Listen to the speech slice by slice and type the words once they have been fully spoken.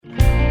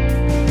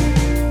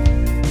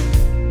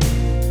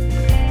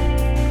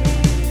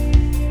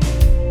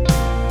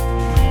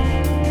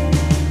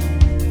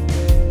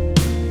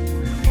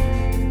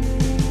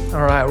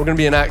We're going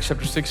to be in Acts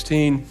chapter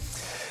 16.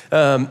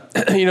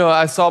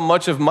 I saw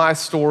much of my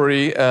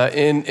story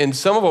in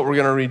some of what we're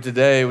going to read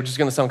today, which is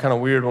going to sound kind of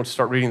weird once you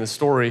start reading the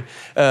story.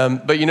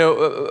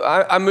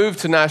 I moved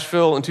to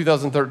Nashville in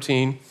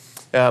 2013.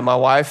 My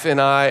wife and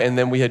I, and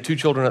then we had 2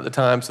 children at the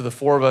time, so the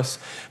 4 of us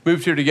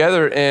moved here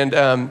together.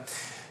 And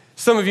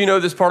some of you know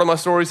this part of my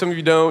story, some of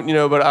you don't,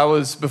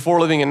 but before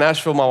living in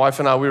Nashville, my wife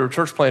and I, we were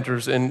church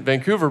planters in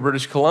Vancouver,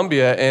 British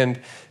Columbia, and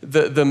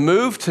the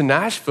move to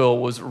Nashville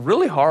was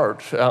really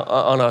hard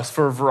on us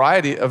for a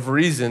variety of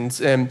reasons.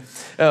 And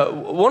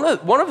one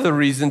of the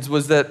reasons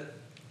was that,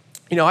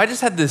 I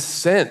just had this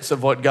sense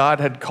of what God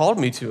had called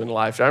me to in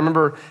life. I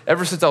remember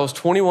ever since I was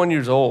 21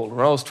 years old,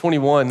 when I was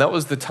 21, that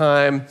was the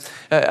time,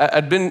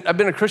 I'd been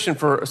a Christian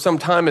for some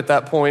time at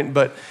that point,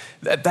 but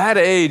at that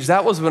age,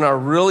 that was when I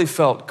really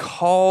felt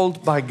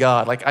called by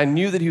God. Like I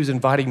knew that he was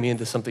inviting me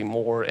into something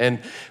more, and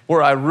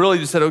where I really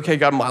just said, okay,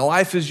 God, my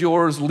life is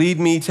yours. Lead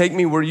me, take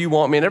me where you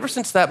want me. And ever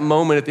since that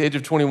moment at the age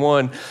of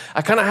 21,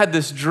 I kind of had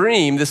this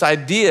dream, this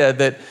idea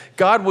that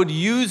God would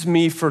use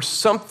me for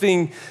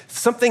something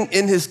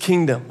in his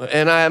kingdom.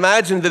 And I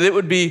imagined that it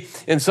would be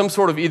in some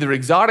sort of either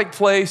exotic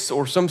place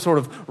or some sort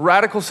of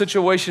radical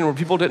situation where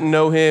people didn't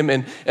know him,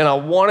 and I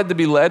wanted to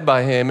be led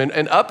by him.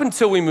 And up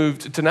until we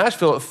moved to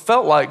Nashville, it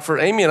felt like for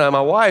Amy and I,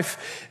 my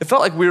wife, it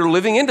felt like we were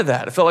living into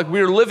that. It felt like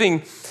we were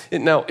living.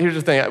 Now, here's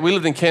the thing. We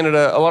lived in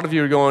Canada. A lot of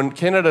you are going,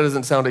 Canada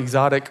doesn't sound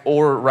exotic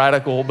or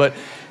radical, but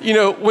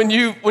when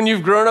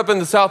you've grown up in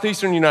the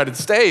southeastern United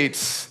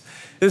States,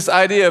 this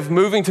idea of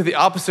moving to the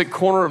opposite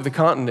corner of the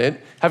continent,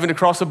 having to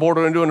cross a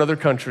border into another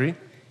country,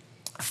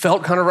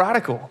 felt kind of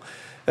radical.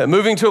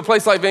 Moving to a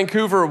place like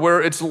Vancouver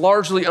where it's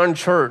largely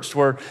unchurched,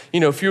 where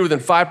fewer than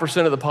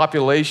 5% of the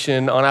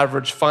population on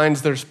average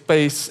finds their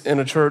space in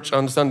a church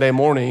on Sunday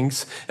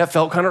mornings, that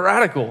felt kind of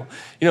radical.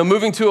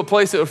 Moving to a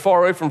place that was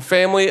far away from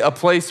family, a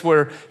place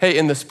where, hey,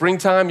 in the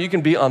springtime, you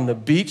can be on the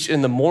beach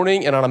in the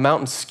morning and on a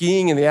mountain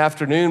skiing in the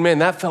afternoon. Man,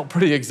 that felt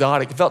pretty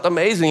exotic. It felt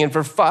amazing. And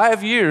for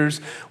 5 years,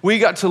 we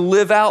got to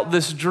live out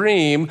this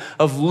dream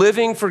of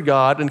living for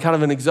God in kind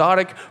of an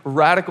exotic,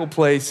 radical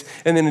place.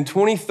 And then in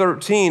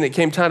 2013, it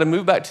came time to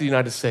move back to the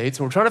United States,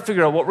 and we're trying to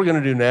figure out what we're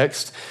going to do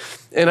next.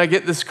 And I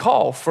get this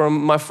call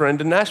from my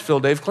friend in Nashville,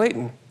 Dave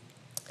Clayton.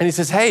 And he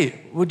says, hey,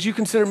 would you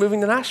consider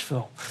moving to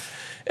Nashville?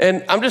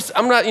 And I'm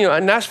not,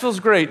 Nashville's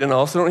great and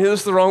all, so don't hear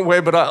this the wrong way,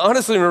 but I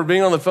honestly remember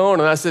being on the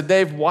phone and I said,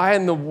 Dave, why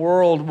in the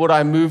world would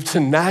I move to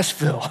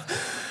Nashville?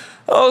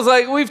 I was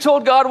like, we've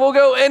told God we'll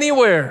go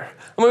anywhere.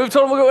 We've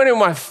told him we'll go anywhere.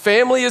 My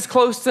family is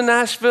close to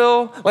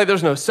Nashville. Like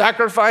there's no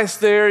sacrifice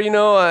there,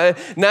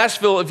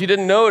 Nashville, if you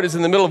didn't know it, is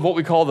in the middle of what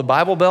we call the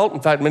Bible Belt.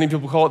 In fact, many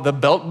people call it the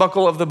belt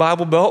buckle of the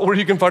Bible Belt, where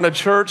you can find a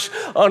church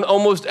on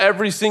almost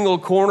every single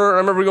corner. And I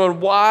remember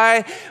going,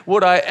 why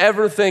would I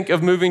ever think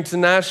of moving to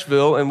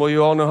Nashville? And well,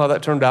 you all know how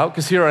that turned out,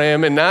 because here I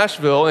am in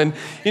Nashville. And,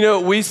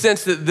 we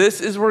sensed that this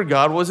is where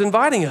God was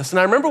inviting us. And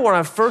I remember when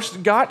I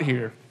first got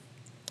here,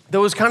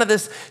 there was kind of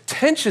this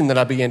tension that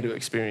I began to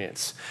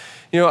experience.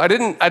 I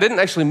didn't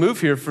actually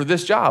move here for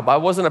this job. I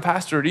wasn't a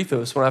pastor at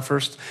Ethos when I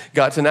first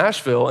got to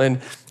Nashville. And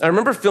I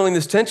remember feeling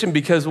this tension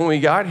because when we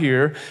got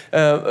here,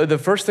 the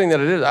first thing that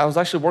I did, I was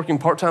actually working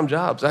part-time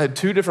jobs. I had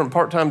 2 different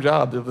part-time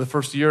jobs over the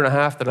first year and a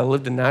half that I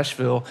lived in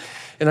Nashville.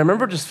 And I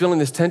remember just feeling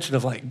this tension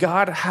of like,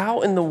 God,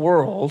 how in the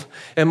world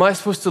am I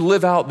supposed to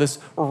live out this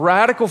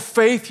radical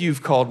faith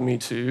you've called me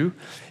to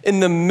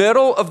in the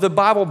middle of the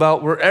Bible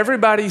Belt where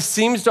everybody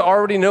seems to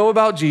already know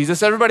about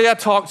Jesus? Everybody I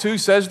talk to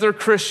says they're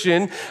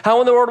Christian.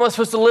 How in the world am I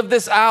supposed to live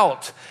this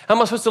out? How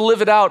am I supposed to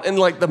live it out in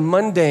like the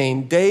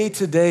mundane,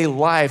 day-to-day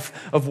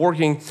life of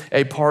working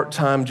a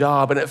part-time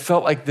job? And it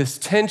felt like this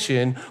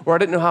tension where I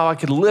didn't know how I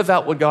could live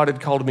out what God had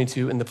called me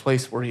to in the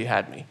place where he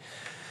had me.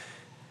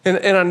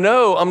 And I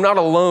know I'm not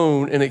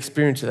alone in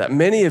experiencing that.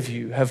 Many of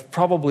you have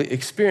probably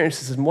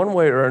experienced this in one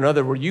way or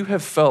another where you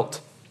have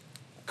felt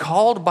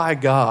called by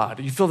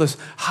God. You feel this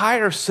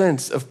higher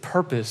sense of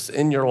purpose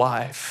in your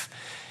life.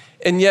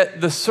 And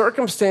yet the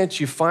circumstance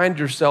you find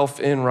yourself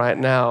in right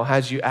now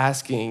has you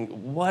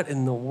asking, what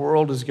in the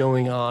world is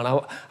going on?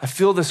 I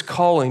feel this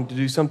calling to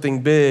do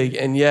something big,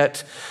 and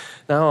yet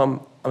now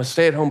I'm a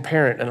stay-at-home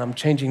parent and I'm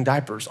changing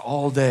diapers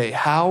all day.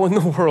 How in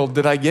the world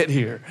did I get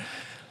here?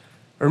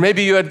 Or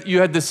maybe you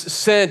had this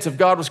sense of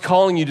God was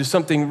calling you to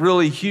something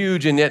really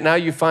huge, and yet now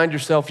you find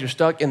yourself, you're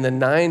stuck in the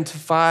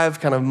 9-to-5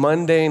 kind of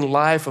mundane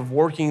life of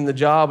working the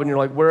job, and you're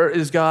like, where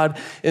is God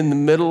in the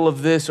middle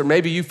of this? Or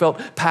maybe you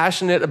felt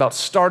passionate about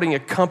starting a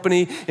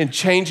company and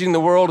changing the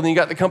world, and you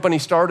got the company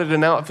started,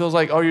 and now it feels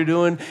like all you're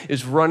doing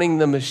is running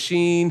the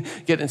machine,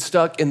 getting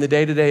stuck in the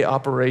day-to-day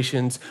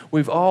operations.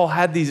 We've all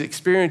had these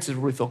experiences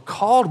where we feel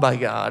called by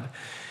God,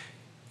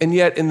 and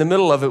yet in the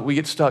middle of it, we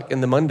get stuck in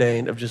the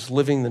mundane of just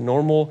living the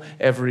normal,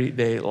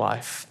 everyday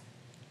life.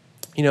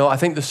 I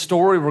think the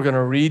story we're going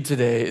to read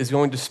today is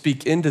going to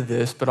speak into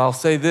this, but I'll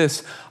say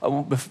this,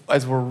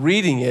 as we're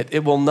reading it,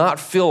 it will not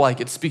feel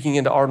like it's speaking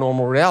into our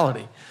normal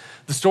reality.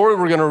 The story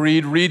we're going to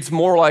read reads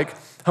more like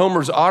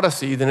Homer's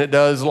Odyssey than it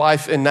does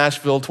life in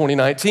Nashville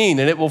 2019.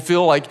 And it will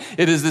feel like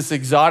it is this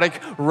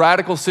exotic,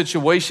 radical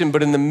situation.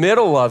 But in the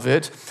middle of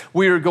it,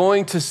 we are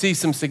going to see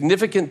some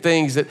significant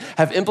things that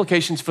have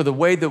implications for the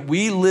way that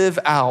we live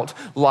out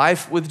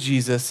life with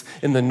Jesus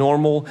in the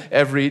normal,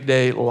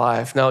 everyday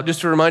life. Now,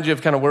 just to remind you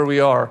of kind of where we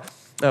are,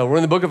 we're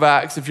in the book of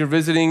Acts. If you're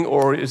visiting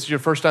or it's your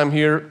first time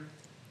here,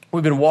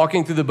 we've been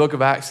walking through the book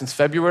of Acts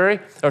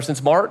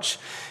since March.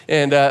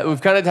 And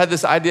we've kind of had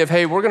this idea of,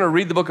 hey, we're going to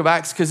read the book of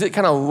Acts because it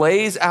kind of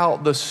lays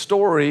out the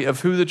story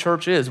of who the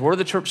church is, where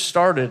the church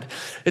started.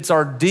 It's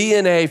our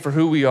DNA for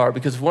who we are,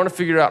 because if we want to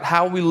figure out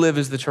how we live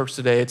as the church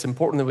today, it's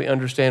important that we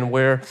understand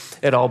where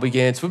it all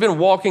began. So we've been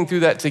walking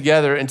through that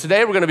together. And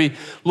today we're going to be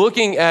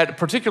looking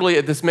particularly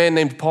at this man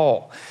named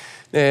Paul.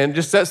 And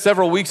just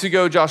several weeks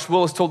ago, Josh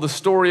Willis told the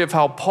story of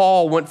how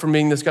Paul went from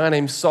being this guy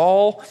named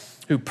Saul,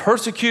 who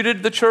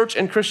persecuted the church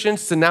and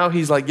Christians, to now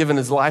he's like given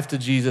his life to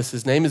Jesus.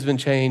 His name has been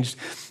changed,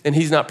 and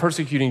he's not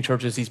persecuting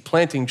churches, he's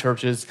planting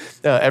churches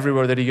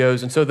everywhere that he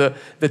goes. And so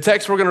the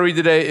text we're gonna read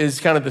today is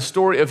kind of the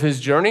story of his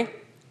journey.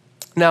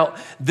 Now,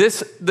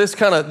 this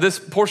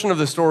portion of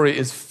the story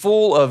is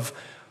full of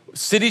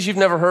cities you've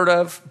never heard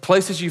of,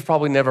 places you've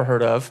probably never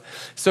heard of.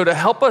 So to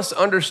help us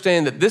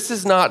understand that this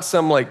is not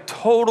some like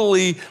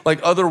totally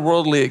like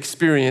otherworldly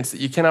experience that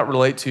you cannot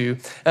relate to,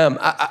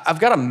 I've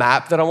got a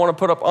map that I want to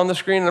put up on the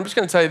screen. And I'm just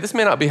going to tell you, this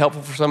may not be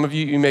helpful for some of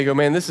you. You may go,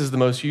 man, this is the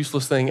most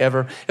useless thing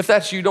ever. If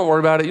that's you, don't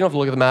worry about it. You don't have to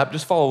look at the map.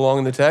 Just follow along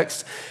in the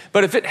text.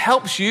 But if it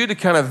helps you to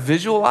kind of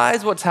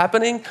visualize what's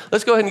happening,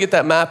 let's go ahead and get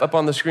that map up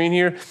on the screen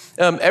here.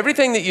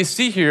 Everything that you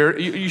see here,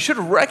 you should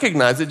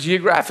recognize it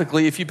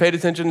geographically if you paid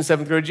attention in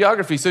 7th grade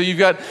geography. So you've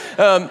got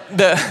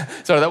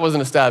sorry, that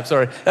wasn't a stab,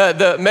 sorry.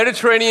 The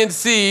Mediterranean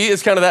Sea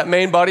is kind of that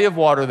main body of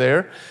water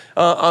there.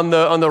 On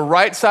the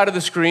right side of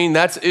the screen,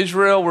 that's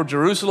Israel, where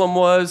Jerusalem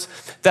was.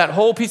 That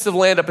whole piece of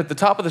land up at the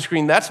top of the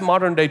screen, that's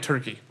modern day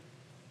Turkey.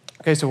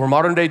 Okay, so where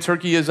modern day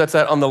Turkey is, that's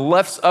on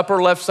the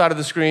upper left side of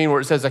the screen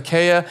where it says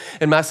Achaia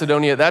and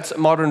Macedonia, that's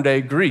modern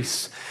day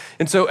Greece.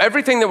 And so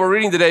everything that we're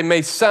reading today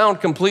may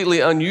sound completely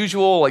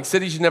unusual, like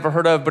cities you've never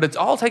heard of, but it's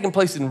all taking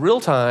place in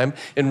real time,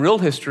 in real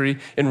history,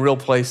 in real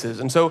places.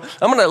 And so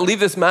I'm gonna leave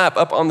this map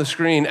up on the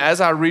screen as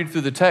I read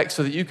through the text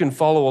so that you can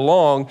follow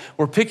along.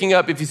 We're picking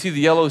up, if you see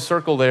the yellow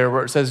circle there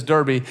where it says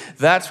Derby,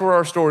 that's where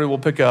our story will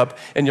pick up,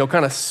 and you'll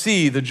kind of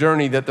see the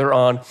journey that they're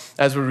on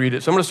as we read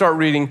it. So I'm gonna start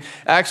reading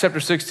Acts chapter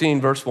 16,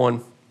 verse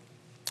 1.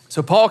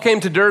 So Paul came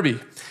to Derby,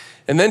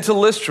 and then to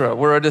Lystra,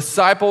 where a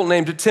disciple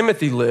named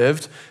Timothy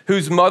lived,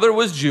 whose mother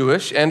was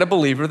Jewish and a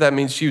believer. That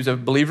means she was a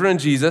believer in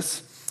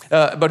Jesus,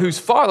 but whose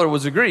father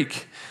was a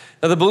Greek.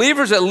 Now the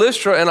believers at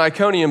Lystra and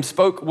Iconium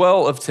spoke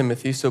well of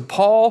Timothy, so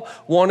Paul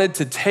wanted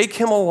to take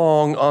him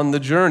along on the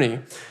journey.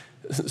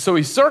 So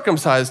he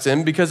circumcised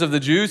him because of the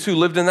Jews who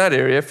lived in that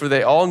area, for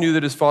they all knew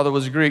that his father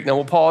was Greek. Now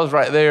we'll pause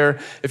right there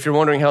if you're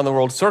wondering how in the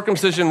world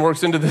circumcision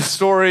works into this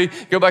story.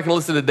 Go back and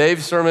listen to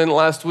Dave's sermon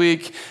last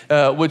week,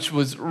 which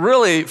was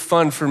really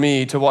fun for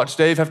me to watch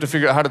Dave have to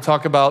figure out how to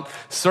talk about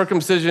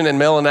circumcision and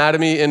male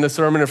anatomy in the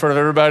sermon in front of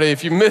everybody.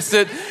 If you missed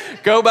it,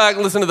 go back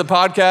and listen to the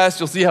podcast.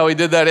 You'll see how he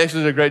did that. He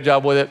actually did a great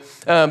job with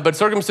it. But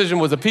circumcision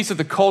was a piece of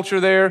the culture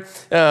there.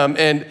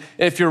 And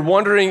if you're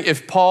wondering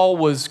if Paul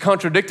was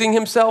contradicting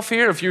himself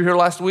here, if you were here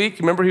last week,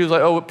 remember he was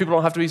like, oh, people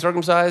don't have to be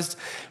circumcised.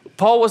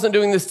 Paul wasn't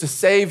doing this to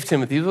save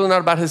Timothy. This was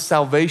not about his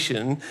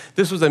salvation.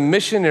 This was a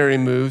missionary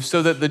move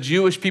so that the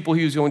Jewish people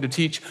he was going to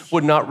teach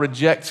would not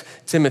reject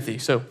Timothy.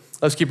 So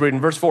let's keep reading.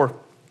 Verse 4.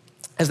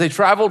 As they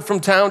traveled from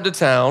town to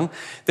town,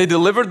 they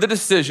delivered the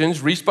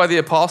decisions reached by the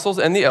apostles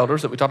and the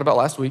elders that we talked about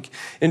last week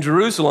in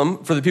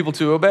Jerusalem for the people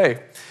to obey.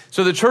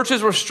 So the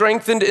churches were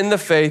strengthened in the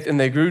faith and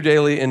they grew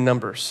daily in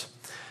numbers.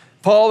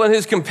 Paul and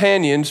his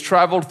companions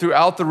traveled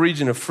throughout the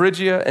region of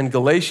Phrygia and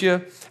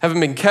Galatia, having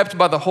been kept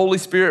by the Holy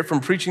Spirit from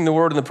preaching the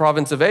word in the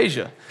province of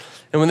Asia.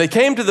 And when they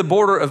came to the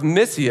border of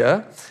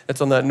Mysia, that's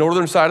on the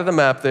northern side of the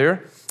map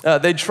there,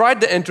 they tried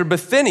to enter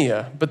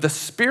Bithynia, but the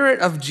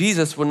Spirit of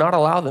Jesus would not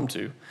allow them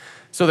to.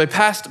 So they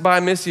passed by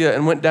Mysia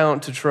and went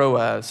down to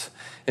Troas.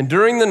 And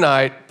during the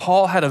night,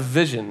 Paul had a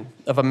vision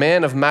of a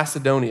man of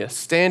Macedonia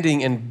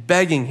standing and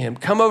begging him,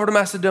 come over to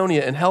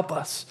Macedonia and help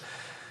us.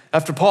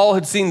 After Paul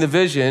had seen the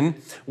vision,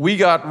 we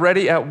got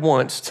ready at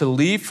once to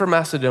leave for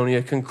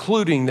Macedonia,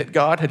 concluding that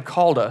God had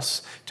called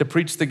us to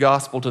preach the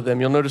gospel to them.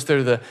 You'll notice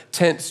there the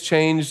tense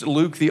changed.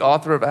 Luke, the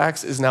author of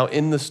Acts, is now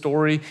in the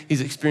story.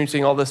 He's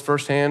experiencing all this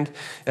firsthand.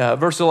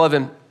 Verse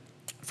 11,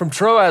 from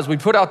Troas, we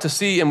put out to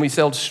sea and we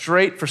sailed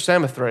straight for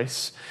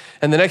Samothrace.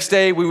 And the next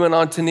day we went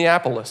on to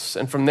Neapolis.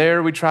 And from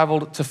there we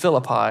traveled to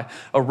Philippi,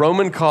 a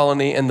Roman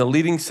colony and the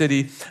leading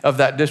city of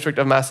that district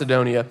of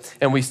Macedonia.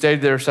 And we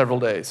stayed there several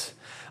days.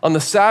 On the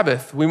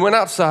Sabbath, we went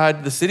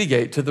outside the city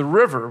gate to the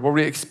river where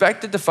we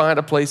expected to find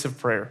a place of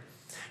prayer.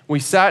 We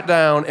sat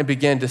down and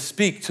began to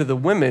speak to the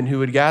women who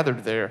had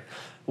gathered there.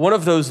 One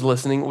of those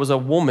listening was a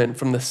woman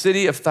from the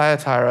city of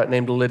Thyatira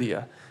named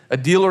Lydia, a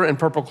dealer in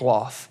purple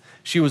cloth.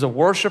 She was a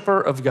worshiper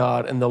of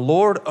God, and the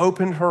Lord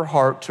opened her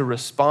heart to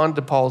respond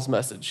to Paul's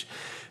message.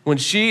 When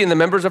she and the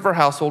members of her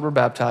household were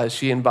baptized,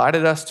 she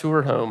invited us to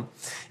her home.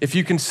 If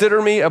you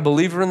consider me a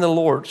believer in the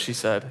Lord, she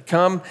said,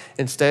 come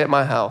and stay at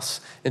my house.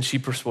 And she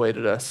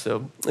persuaded us.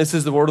 So this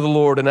is the word of the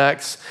Lord in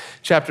Acts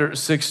chapter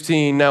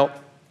 16. Now,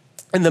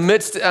 in the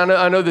midst,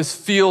 I know this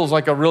feels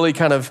like a really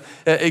kind of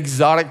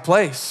exotic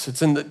place.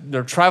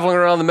 They're traveling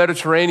around the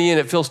Mediterranean.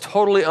 It feels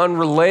totally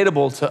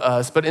unrelatable to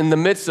us. But in the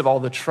midst of all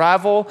the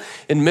travel,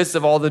 in the midst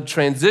of all the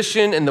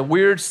transition and the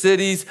weird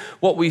cities,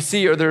 what we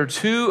see are there are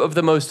two of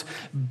the most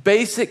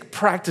basic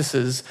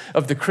practices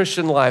of the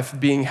Christian life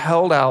being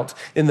held out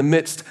in the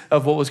midst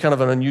of what was kind of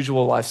an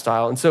unusual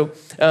lifestyle. And so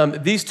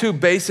these two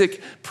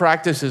basic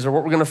practices are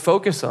what we're going to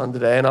focus on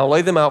today. And I'll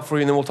lay them out for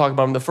you and then we'll talk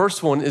about them. The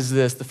first one is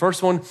this. The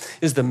first one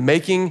is the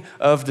making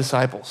of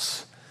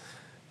disciples.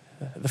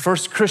 The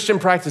first Christian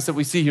practice that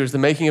we see here is the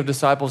making of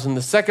disciples. And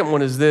the second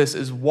one is this,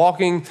 is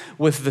walking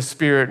with the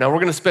Spirit. Now we're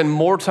going to spend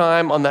more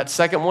time on that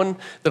second one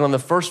than on the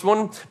first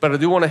one, but I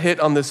do want to hit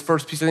on this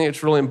first piece. I think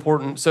it's really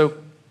important. So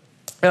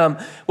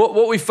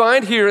what we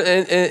find here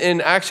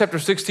in Acts chapter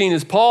 16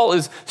 is Paul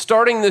is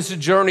starting this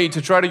journey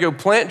to try to go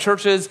plant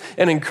churches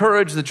and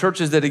encourage the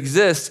churches that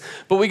exist.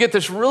 But we get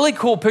this really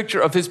cool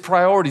picture of his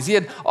priorities. He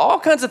had all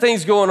kinds of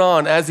things going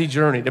on as he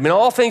journeyed. I mean,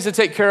 all things to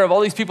take care of, all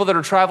these people that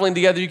are traveling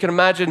together. You can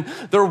imagine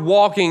they're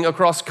walking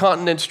across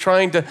continents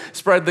trying to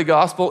spread the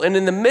gospel. And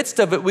in the midst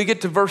of it, we get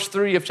to verse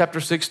 3 of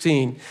chapter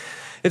 16.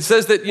 It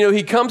says that,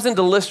 he comes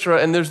into Lystra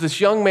and there's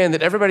this young man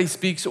that everybody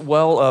speaks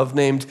well of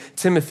named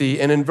Timothy.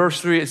 And in verse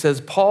 3, it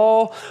says,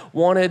 Paul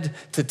wanted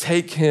to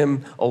take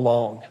him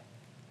along.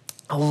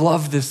 I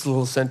love this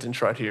little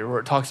sentence right here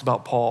where it talks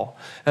about Paul.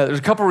 There's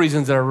a couple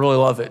reasons that I really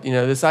love it.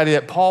 This idea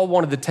that Paul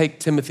wanted to take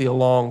Timothy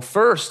along.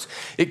 First,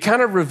 it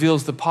kind of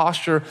reveals the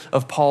posture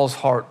of Paul's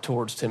heart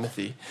towards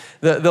Timothy.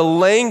 The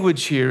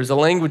language here is a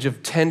language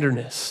of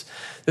tenderness.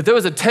 That there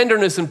was a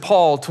tenderness in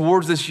Paul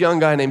towards this young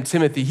guy named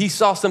Timothy. He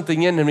saw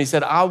something in him. He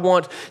said, I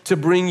want to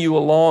bring you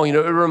along. It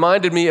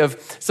reminded me of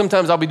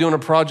sometimes I'll be doing a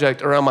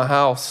project around my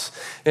house.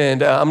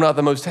 And I'm not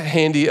the most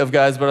handy of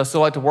guys, but I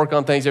still like to work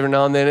on things every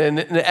now and then. And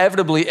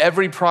inevitably,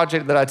 every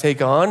project that I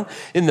take on,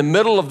 in the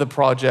middle of the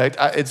project,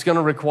 it's going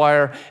to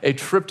require a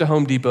trip to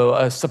Home Depot,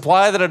 a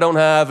supply that I don't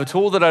have, a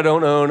tool that I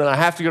don't own, and I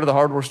have to go to the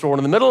hardware store. And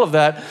in the middle of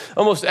that,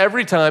 almost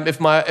every time, if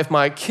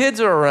my kids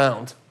are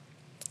around,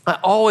 I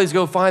always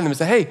go find them and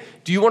say, hey,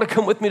 do you want to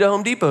come with me to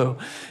Home Depot?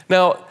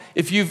 Now,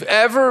 if you've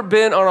ever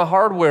been on a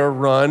hardware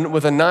run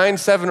with a 9,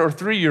 7, or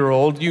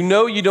 3-year-old, you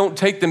know you don't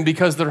take them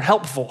because they're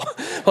helpful.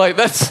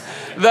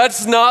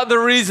 That's not the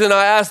reason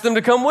I asked them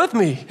to come with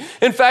me.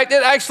 In fact,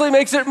 it actually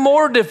makes it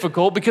more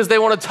difficult because they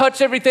want to touch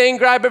everything,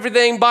 grab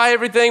everything, buy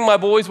everything. My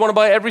boys want to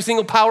buy every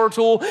single power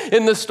tool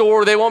in the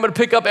store. They want me to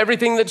pick up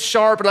everything that's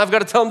sharp, and I've got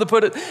to tell them to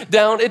put it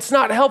down. It's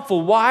not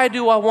helpful. Why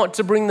do I want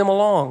to bring them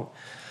along?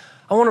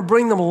 I want to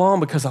bring them along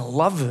because I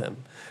love them,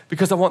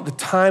 because I want the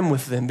time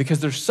with them,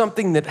 because there's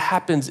something that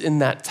happens in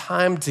that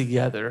time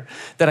together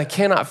that I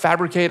cannot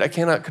fabricate, I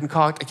cannot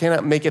concoct, I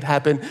cannot make it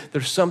happen.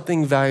 There's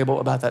something valuable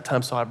about that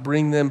time, so I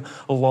bring them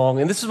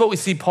along. And this is what we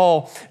see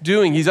Paul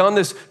doing. He's on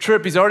this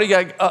trip. He's already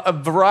got a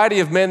variety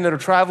of men that are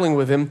traveling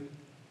with him.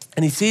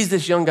 And he sees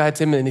this young guy,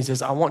 Timothy, and he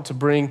says, I want to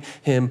bring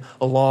him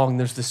along.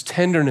 There's this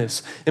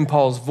tenderness in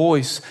Paul's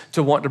voice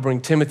to want to bring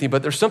Timothy.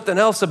 But there's something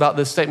else about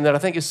this statement that I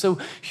think is so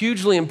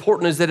hugely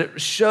important, is that it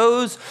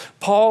shows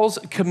Paul's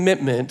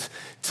commitment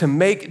to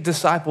make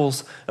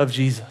disciples of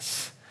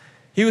Jesus.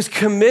 He was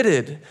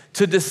committed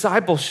to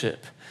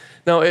discipleship.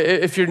 Now,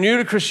 if you're new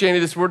to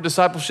Christianity, this word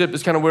discipleship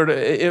is kind of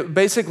weird.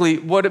 Basically,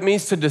 what it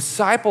means to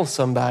disciple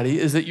somebody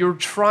is that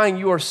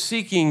you are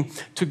seeking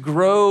to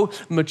grow,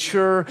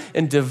 mature,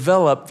 and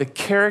develop the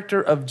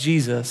character of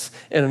Jesus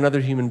in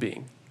another human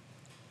being.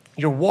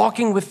 You're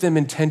walking with them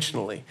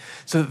intentionally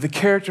so that the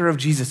character of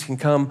Jesus can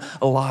come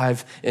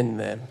alive in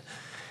them.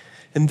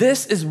 And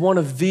this is one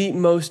of the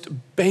most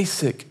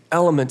basic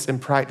elements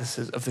and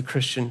practices of the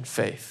Christian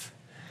faith.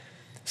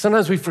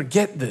 Sometimes we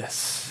forget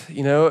this,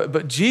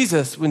 but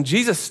Jesus, when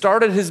Jesus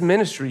started his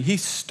ministry, he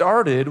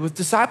started with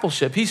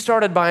discipleship. He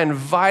started by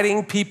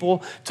inviting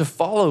people to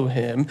follow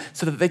him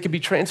so that they could be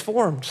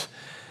transformed.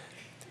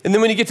 And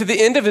then when you get to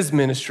the end of his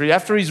ministry,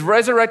 after he's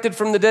resurrected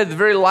from the dead, the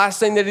very last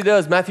thing that he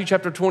does, Matthew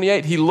chapter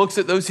 28, he looks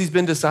at those he's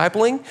been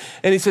discipling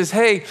and he says,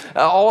 hey,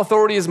 all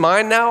authority is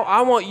mine now.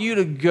 I want you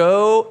to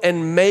go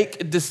and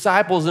make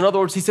disciples. In other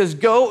words, he says,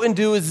 go and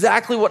do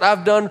exactly what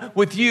I've done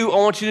with you. I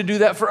want you to do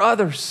that for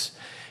others.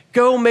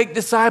 Go make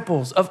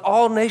disciples of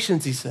all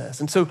nations, he says.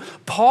 And so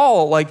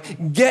Paul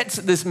gets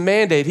this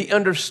mandate. He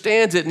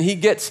understands it, and he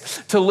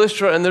gets to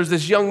Lystra, and there's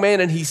this young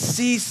man, and he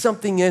sees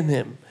something in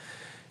him.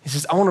 He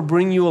says, I want to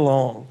bring you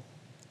along.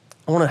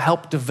 I want to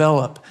help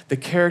develop the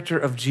character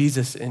of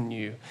Jesus in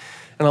you.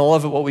 And I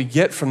love it, what we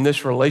get from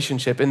this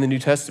relationship in the New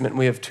Testament.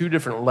 We have 2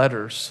 different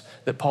letters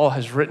that Paul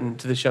has written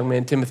to this young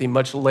man, Timothy,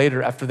 much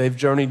later after they've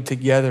journeyed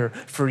together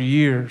for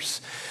years.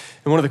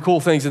 And one of the cool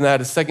things in that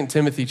is 2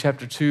 Timothy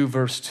chapter 2,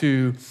 verse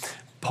 2,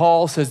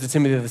 Paul says to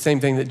Timothy the same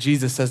thing that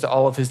Jesus says to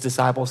all of his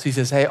disciples. He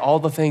says, hey, all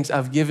the things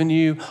I've given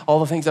you, all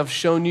the things I've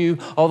shown you,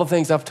 all the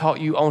things I've taught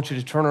you, I want you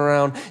to turn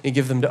around and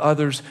give them to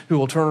others who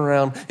will turn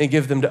around and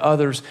give them to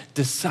others.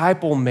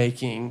 Disciple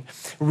making,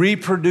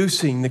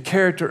 reproducing the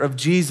character of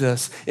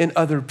Jesus in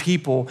other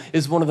people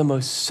is one of the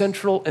most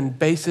central and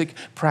basic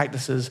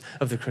practices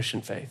of the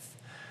Christian faith.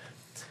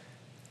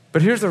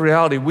 But here's the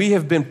reality. We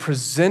have been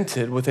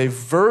presented with a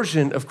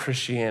version of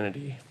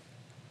Christianity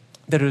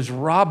that has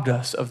robbed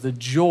us of the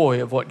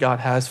joy of what God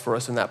has for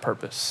us in that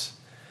purpose.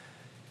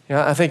 You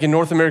know, I think in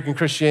North American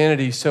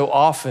Christianity, so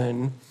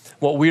often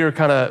what we are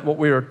told,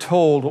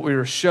 what we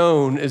are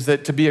shown is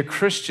that to be a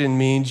Christian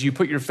means you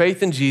put your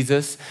faith in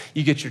Jesus,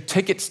 you get your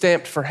ticket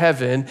stamped for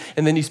heaven,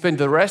 and then you spend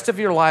the rest of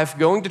your life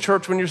going to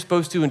church when you're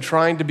supposed to and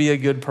trying to be a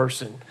good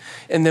person.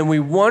 And then we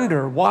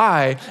wonder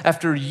why,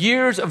 after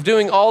years of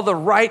doing all the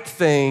right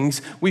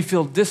things, we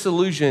feel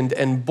disillusioned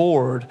and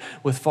bored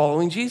with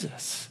following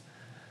Jesus.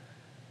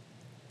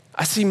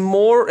 I see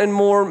more and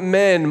more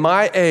men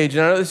my age,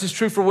 and I know this is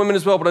true for women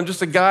as well, but I'm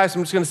just a guy, so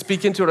I'm just going to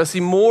speak into it. I see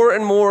more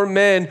and more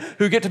men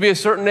who get to be a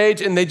certain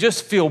age and they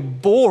just feel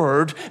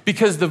bored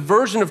because the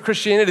version of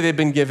Christianity they've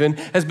been given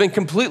has been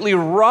completely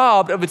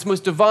robbed of its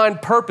most divine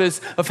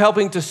purpose of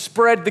helping to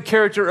spread the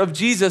character of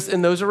Jesus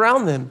in those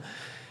around them.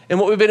 And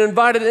what we've been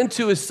invited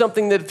into is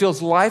something that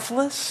feels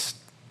lifeless,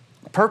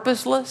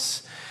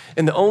 purposeless,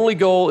 and the only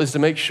goal is to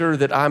make sure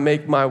that I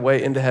make my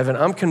way into heaven.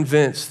 I'm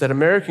convinced that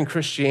American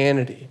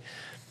Christianity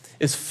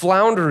is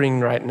floundering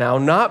right now,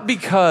 not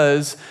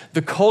because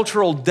the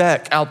cultural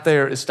deck out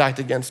there is stacked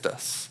against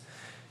us.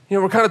 You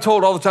know, we're kind of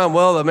told all the time,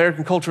 well, the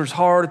American culture is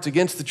hard, it's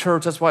against the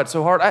church, that's why it's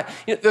so hard.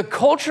 The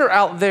culture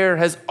out there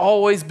has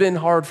always been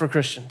hard for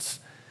Christians.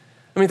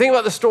 I mean, think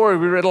about the story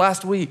we read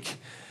last week.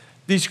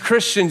 These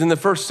Christians in the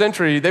first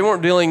century, they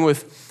weren't dealing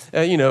with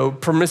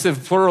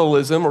permissive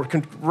pluralism or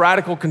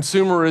radical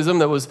consumerism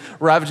that was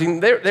ravaging.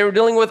 They were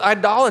dealing with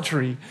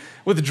idolatry,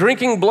 with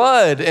drinking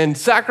blood and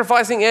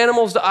sacrificing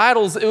animals to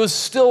idols. It was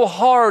still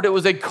hard. It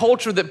was a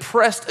culture that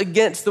pressed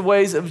against the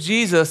ways of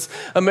Jesus.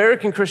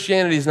 American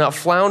Christianity is not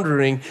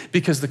floundering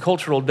because the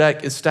cultural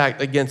deck is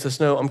stacked against us.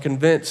 No, I'm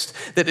convinced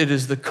that it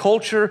is the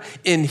culture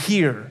in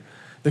here,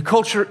 the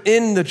culture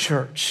in the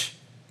church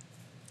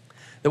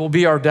that will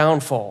be our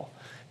downfall.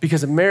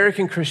 Because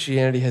American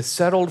Christianity has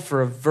settled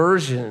for a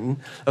version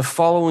of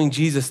following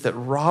Jesus that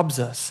robs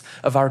us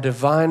of our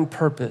divine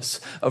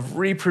purpose of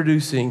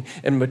reproducing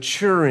and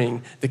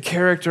maturing the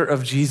character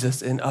of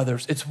Jesus in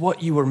others. It's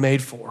what you were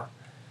made for.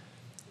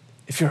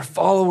 If you're a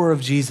follower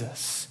of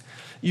Jesus,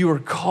 you are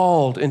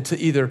called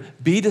into either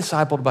be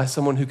discipled by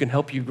someone who can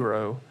help you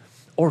grow,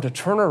 or to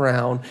turn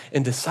around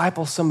and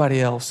disciple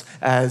somebody else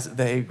as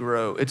they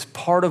grow. It's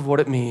part of what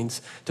it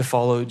means to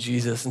follow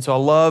Jesus. And so I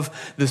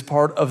love this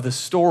part of the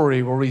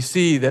story where we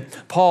see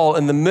that Paul,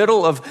 in the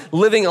middle of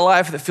living a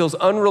life that feels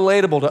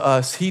unrelatable to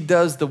us, he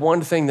does the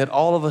one thing that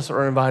all of us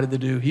are invited to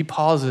do. He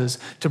pauses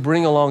to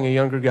bring along a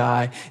younger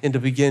guy and to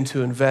begin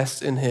to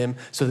invest in him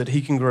so that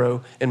he can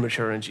grow and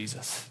mature in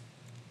Jesus.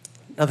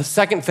 Now, the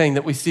second thing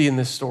that we see in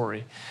this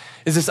story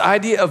is this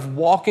idea of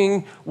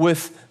walking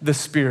with the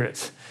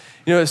Spirit.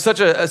 You know, it's such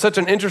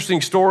an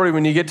interesting story.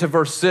 When you get to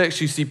verse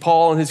 6, you see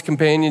Paul and his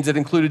companions that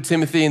included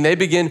Timothy, and they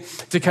begin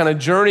to kind of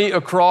journey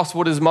across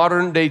what is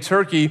modern day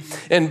Turkey.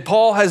 And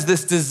Paul has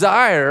this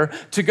desire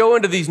to go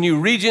into these new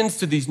regions,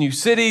 to these new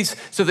cities,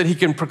 so that he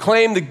can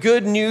proclaim the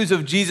good news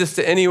of Jesus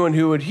to anyone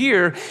who would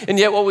hear. And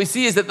yet what we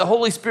see is that the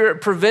Holy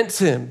Spirit prevents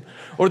him,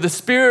 or the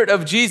Spirit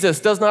of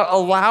Jesus does not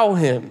allow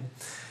him.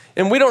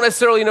 And we don't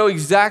necessarily know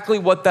exactly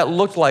what that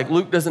looked like.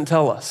 Luke doesn't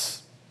tell us.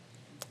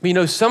 You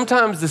know,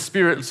 sometimes the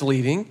Spirit's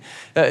leading.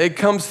 It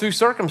comes through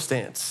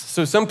circumstance.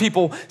 So some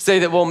people say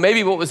that, well,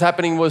 maybe what was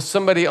happening was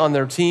somebody on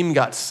their team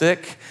got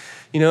sick,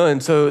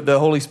 and so the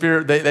Holy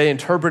Spirit, they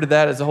interpreted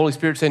that as the Holy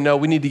Spirit saying, no,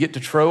 we need to get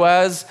to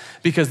Troas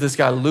because this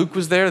guy Luke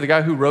was there, the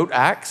guy who wrote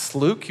Acts,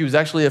 Luke, he was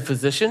actually a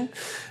physician.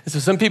 And so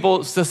some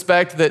people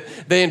suspect that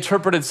they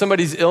interpreted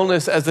somebody's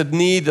illness as a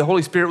need. The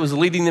Holy Spirit was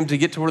leading them to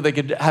get to where they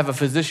could have a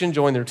physician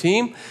join their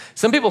team.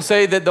 Some people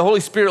say that the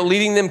Holy Spirit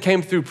leading them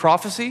came through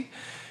prophecy.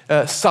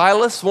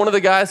 Silas, one of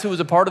the guys who was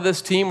a part of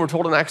this team, we're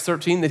told in Acts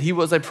 13 that he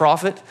was a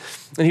prophet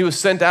and he was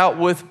sent out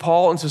with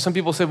Paul. And so some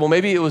people say, well,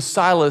 maybe it was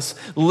Silas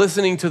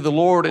listening to the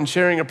Lord and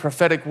sharing a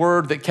prophetic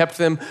word that kept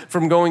them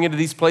from going into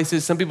these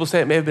places. Some people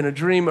say it may have been a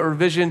dream or a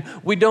vision.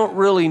 We don't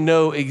really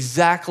know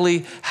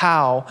exactly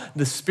how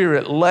the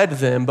Spirit led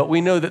them, but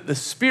we know that the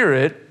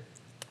Spirit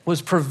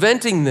was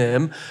preventing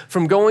them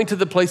from going to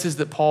the places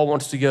that Paul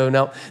wants to go.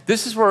 Now,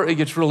 this is where it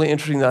gets really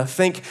interesting that I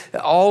think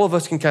that all of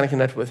us can kind of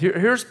connect with.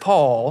 Here's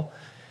Paul,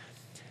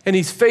 and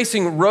he's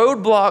facing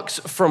roadblocks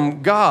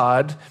from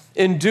God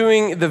in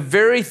doing the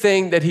very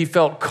thing that he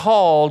felt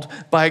called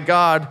by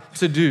God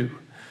to do.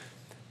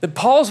 That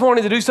Paul's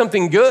wanting to do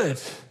something good.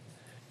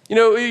 You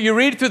know, you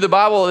read through the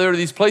Bible, there are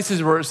these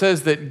places where it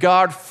says that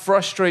God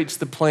frustrates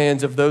the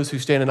plans of those who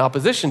stand in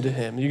opposition to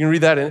him. You can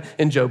read that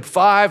in Job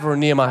 5 or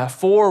Nehemiah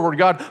 4, where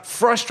God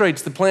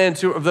frustrates the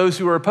plans of those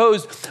who are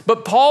opposed.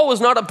 But Paul was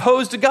not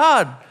opposed to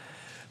God.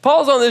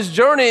 Paul's on this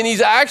journey and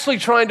he's actually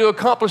trying to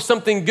accomplish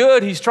something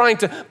good. He's trying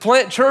to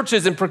plant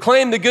churches and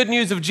proclaim the good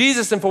news of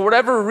Jesus. And for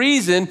whatever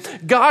reason,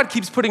 God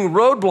keeps putting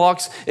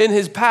roadblocks in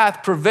his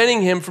path,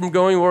 preventing him from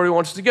going where he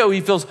wants to go. He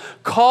feels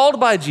called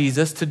by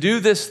Jesus to do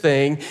this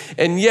thing,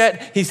 and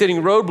yet he's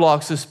hitting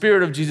roadblocks. The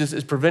Spirit of Jesus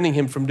is preventing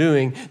him from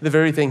doing the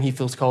very thing he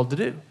feels called to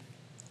do.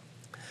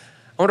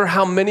 I wonder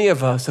how many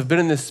of us have been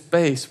in this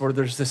space where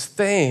there's this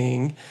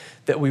thing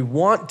that we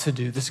want to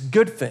do, this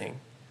good thing.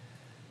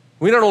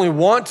 We not only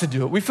want to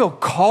do it, we feel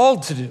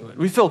called to do it.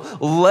 We feel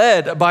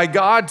led by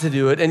God to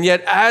do it. And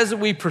yet as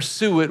we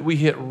pursue it, we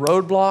hit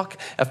roadblock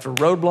after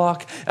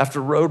roadblock after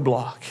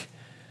roadblock.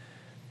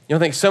 I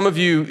think some of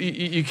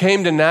you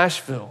came to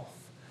Nashville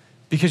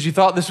because you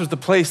thought this was the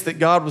place that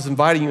God was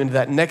inviting you into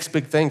that next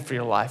big thing for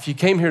your life. You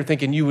came here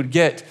thinking you would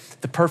get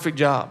the perfect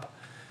job.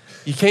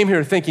 You came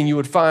here thinking you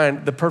would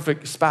find the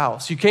perfect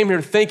spouse. You came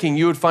here thinking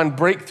you would find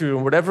breakthrough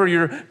in whatever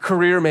your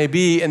career may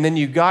be, and then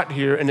you got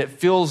here and it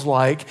feels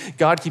like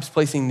God keeps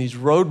placing these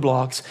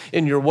roadblocks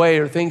in your way,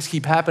 or things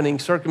keep happening,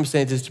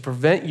 circumstances to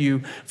prevent you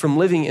from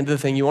living into the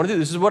thing you want to do.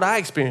 This is what I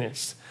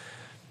experienced.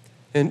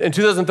 In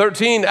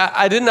 2013,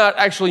 I did not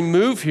actually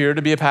move here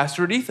to be a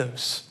pastor at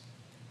Ethos.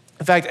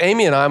 In fact,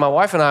 Amy and I, my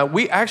wife and I,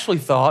 we actually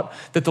thought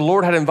that the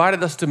Lord had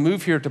invited us to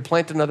move here to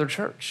plant another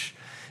church.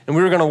 And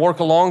we were going to work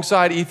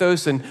alongside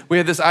Ethos, and we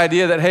had this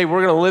idea that, hey,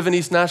 we're going to live in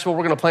East Nashville.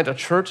 We're going to plant a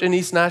church in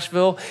East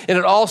Nashville. And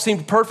it all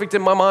seemed perfect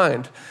in my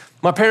mind.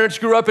 My parents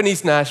grew up in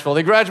East Nashville.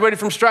 They graduated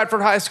from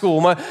Stratford High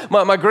School.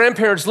 My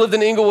grandparents lived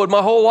in Inglewood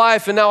my whole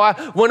life, and now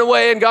I went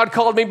away and God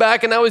called me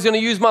back, and now he's going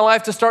to use my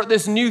life to start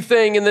this new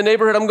thing in the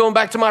neighborhood. I'm going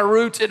back to my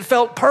roots. It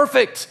felt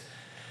perfect.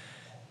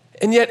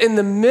 And yet in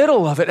the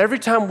middle of it, every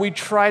time we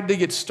tried to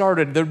get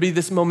started, there'd be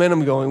this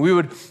momentum going. We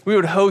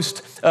would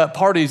host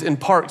parties in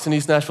parks in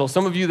East Nashville.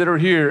 Some of you that are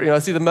here, I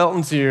see the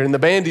Meltons here and the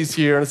Bandies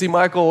here, and I see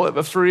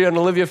Michael Free and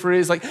Olivia Free.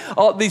 It's like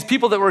all these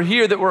people that were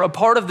here that were a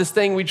part of this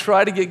thing we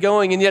tried to get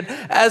going, and yet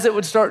as it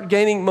would start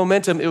gaining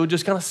momentum, it would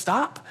just kind of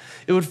stop.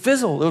 It would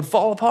fizzle. It would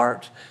fall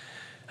apart.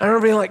 I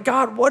remember being like,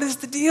 God, what is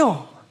the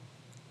deal?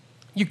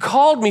 You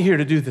called me here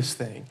to do this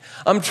thing.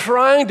 I'm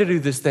trying to do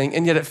this thing,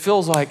 and yet it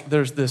feels like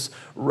there's this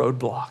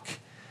roadblock.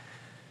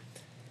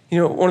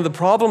 One of the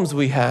problems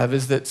we have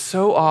is that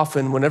so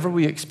often, whenever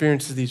we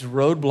experience these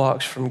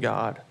roadblocks from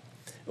God,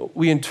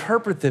 we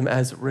interpret them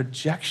as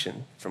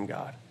rejection from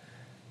God.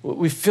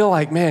 We feel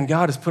like, man,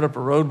 God has put up a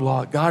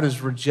roadblock. God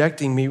is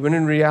rejecting me, when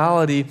in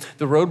reality,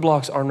 the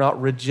roadblocks are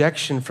not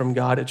rejection from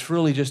God. It's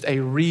really just a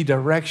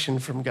redirection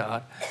from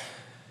God.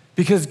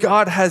 Because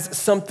God has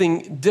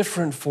something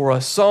different for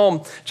us.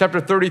 Psalm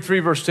chapter 33,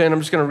 verse 10, I'm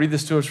just going to read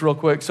this to us real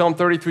quick. Psalm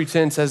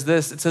 33:10 says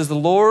this. It says, the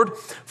Lord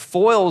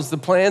foils the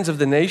plans of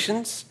the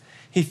nations.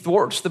 He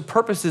thwarts the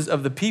purposes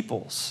of the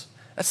peoples.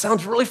 That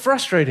sounds really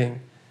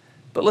frustrating.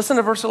 But listen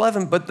to verse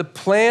 11. But the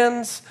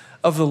plans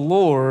of the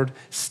Lord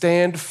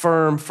stand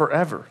firm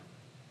forever,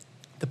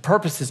 the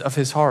purposes of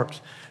his heart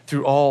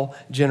through all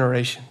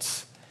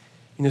generations.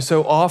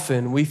 So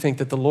often we think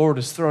that the Lord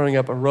is throwing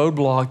up a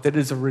roadblock that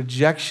is a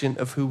rejection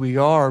of who we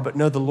are, but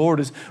no, the Lord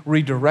is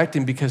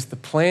redirecting because the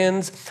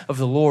plans of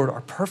the Lord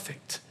are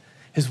perfect.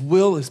 His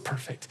will is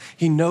perfect.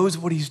 He knows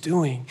what he's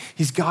doing.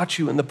 He's got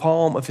you in the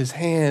palm of his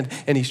hand,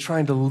 and he's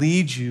trying to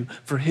lead you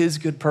for his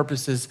good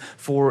purposes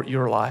for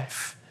your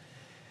life.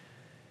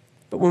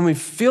 But when we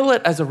feel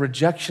it as a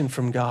rejection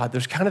from God,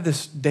 there's kind of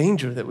this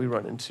danger that we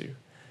run into.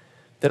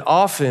 That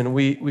often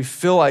we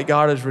feel like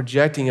God is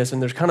rejecting us,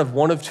 and there's kind of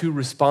one of two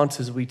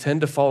responses we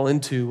tend to fall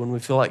into when we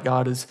feel like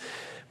God is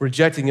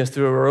rejecting us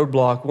through a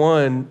roadblock.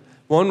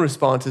 One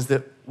response is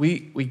that we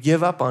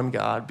give up on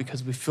God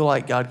because we feel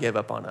like God gave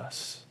up on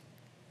us.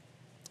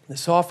 And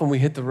so often we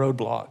hit the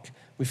roadblock,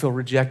 we feel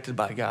rejected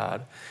by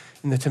God,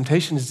 and the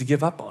temptation is to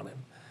give up on him.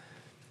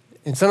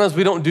 And sometimes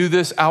we don't do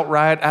this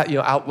outright,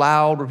 out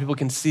loud where people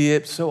can see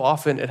it. So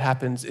often it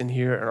happens in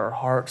here in our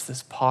hearts.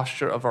 This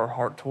posture of our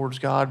heart towards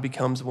God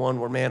becomes one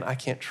where, man, I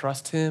can't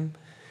trust him.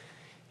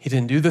 He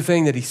didn't do the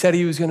thing that he said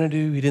he was going to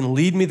do. He didn't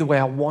lead me the way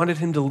I wanted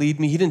him to lead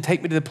me. He didn't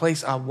take me to the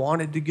place I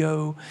wanted to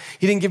go.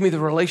 He didn't give me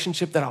the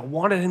relationship that I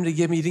wanted him to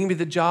give me. He didn't give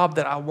me the job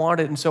that I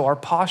wanted. And so our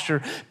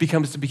posture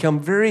becomes to become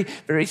very,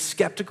 very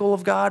skeptical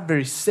of God,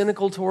 very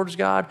cynical towards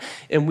God.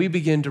 And we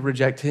begin to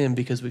reject him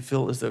because we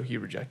feel as though he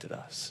rejected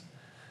us.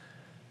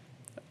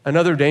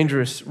 Another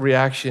dangerous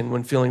reaction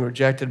when feeling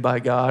rejected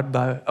by God,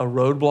 by a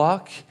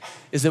roadblock,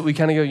 is that we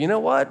kind of go, you know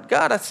what,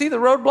 God, I see the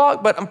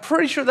roadblock, but I'm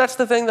pretty sure that's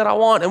the thing that I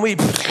want. And we're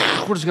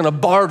just going to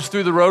barge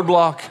through the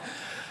roadblock.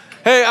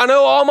 Hey, I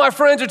know all my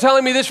friends are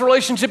telling me this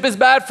relationship is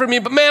bad for me,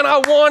 but man, I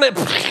want it.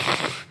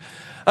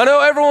 I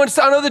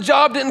know the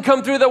job didn't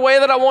come through the way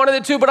that I wanted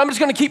it to, but I'm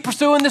just going to keep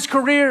pursuing this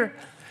career.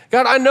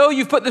 God, I know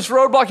you've put this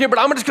roadblock here, but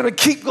I'm just going to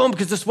keep going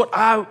because this is what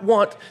I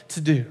want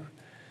to do.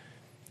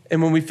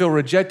 And when we feel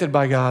rejected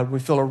by God, we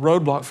feel a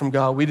roadblock from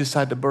God, we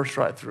decide to burst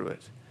right through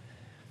it.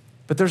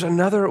 But there's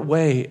another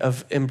way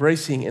of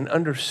embracing and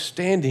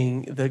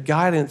understanding the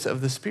guidance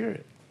of the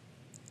Spirit.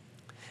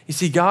 You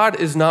see, God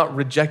is not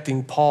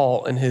rejecting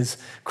Paul and his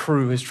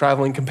crew, his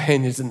traveling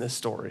companions in this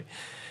story.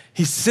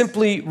 He's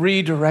simply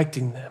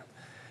redirecting them.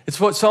 It's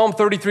what Psalm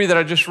 33 that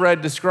I just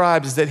read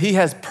describes, is that he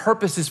has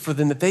purposes for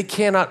them that they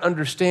cannot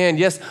understand.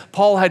 Yes,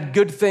 Paul had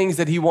good things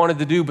that he wanted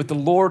to do, but the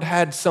Lord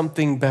had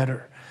something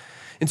better.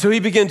 And so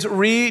he begins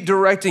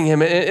redirecting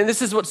him. And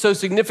this is what's so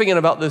significant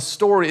about this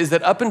story, is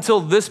that up until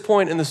this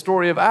point in the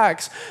story of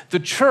Acts, the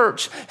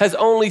church has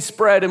only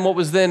spread in what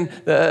was then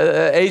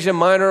Asia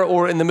Minor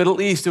or in the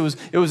Middle East. It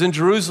was in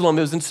Jerusalem,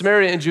 it was in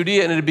Samaria and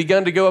Judea, and it had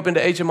begun to go up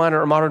into Asia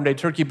Minor or modern day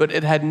Turkey, but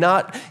it had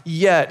not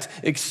yet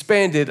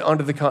expanded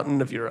onto the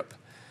continent of Europe.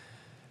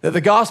 That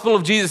the gospel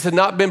of Jesus had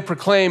not been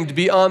proclaimed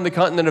beyond the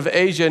continent of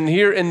Asia. And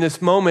here in this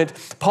moment,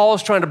 Paul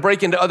is trying to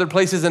break into other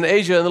places in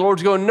Asia. And the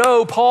Lord's going,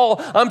 no, Paul,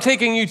 I'm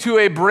taking you to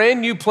a brand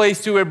new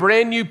place, to a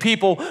brand new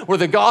people where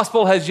the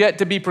gospel has yet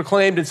to be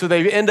proclaimed. And so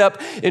they end up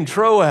in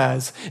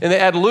Troas, and they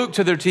add Luke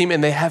to their team,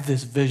 and they have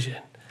this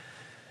vision.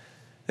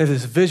 They have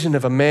this vision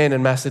of a man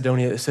in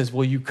Macedonia that says,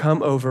 will you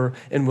come over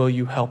and will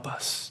you help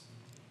us?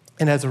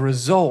 And as a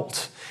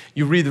result,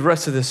 you read the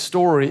rest of this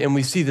story, and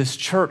we see this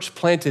church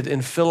planted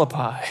in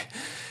Philippi.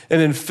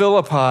 And in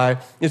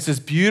Philippi, it's this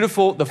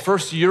beautiful, the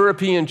first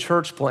European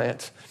church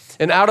plant.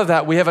 And out of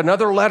that, we have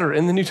another letter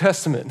in the New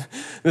Testament.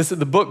 This is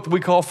the book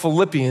we call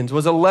Philippians,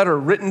 was a letter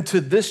written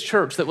to this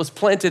church that was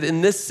planted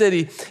in this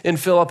city in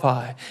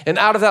Philippi. And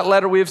out of that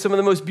letter, we have some of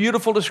the most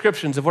beautiful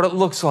descriptions of what it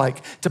looks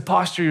like to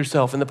posture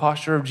yourself in the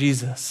posture of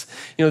Jesus.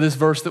 You know, this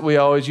verse that we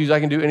always use, I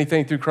can do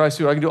anything through Christ,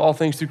 I can do all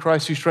things through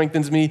Christ who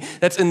strengthens me.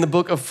 That's in the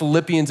book of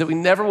Philippians, that we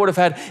never would have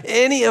had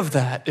any of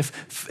that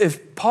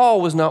if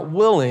Paul was not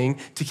willing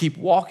to keep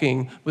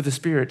walking with the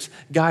Spirit's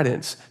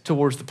guidance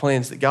towards the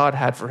plans that God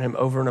had for him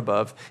over and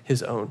above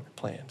his own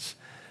plans.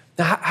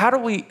 Now, how do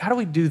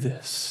we do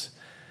this?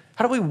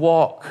 How do we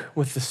walk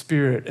with the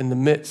Spirit in the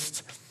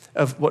midst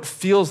of what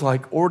feels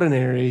like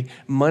ordinary,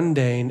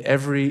 mundane,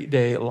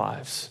 everyday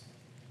lives?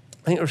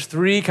 I think there's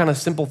three kind of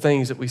simple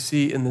things that we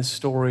see in this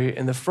story.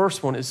 And the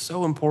first one is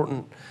so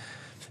important,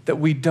 that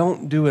we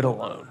don't do it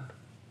alone.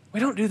 We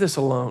don't do this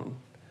alone.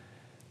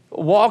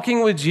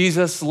 Walking with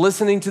Jesus,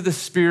 listening to the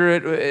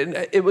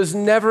Spirit, it was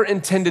never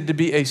intended to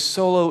be a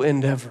solo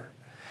endeavor.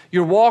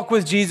 Your walk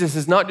with Jesus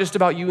is not just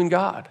about you and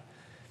God.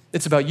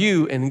 It's about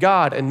you and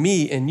God and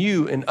me and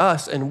you and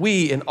us and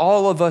we and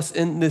all of us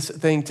in this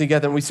thing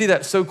together. And we see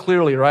that so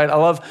clearly, right? I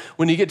love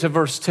when you get to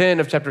verse 10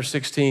 of chapter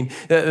 16,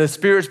 the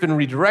Spirit's been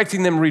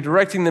redirecting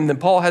them. Then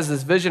Paul has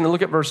this vision. And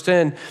look at verse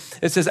 10.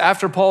 It says,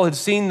 after Paul had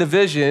seen the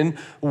vision,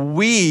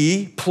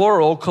 we,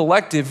 plural,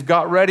 collective,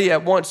 got ready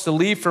at once to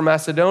leave for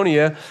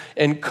Macedonia.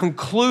 And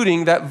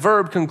concluding, that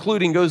verb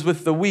concluding goes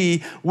with the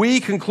we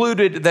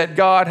concluded that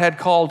God had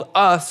called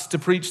us to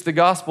preach the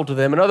gospel to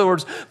them. In other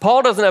words,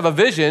 Paul doesn't have a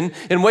vision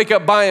and wake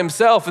up by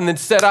himself and then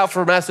set out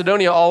for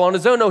Macedonia all on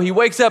his own. No, he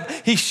wakes up,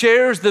 he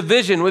shares the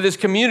vision with his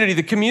community.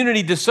 The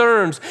community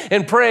discerns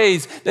and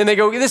prays, and they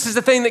go, this is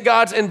the thing that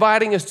God's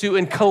inviting us to.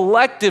 And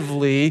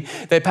collectively,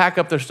 they pack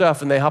up their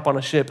stuff and they hop on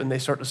a ship and they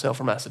start to sail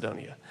for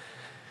Macedonia.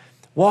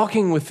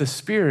 Walking with the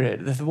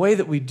Spirit, the way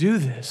that we do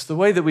this, the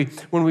way that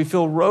when we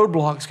feel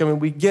roadblocks coming,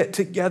 we get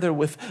together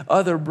with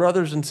other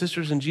brothers and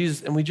sisters in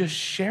Jesus and we just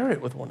share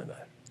it with one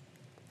another.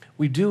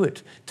 We do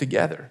it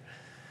together.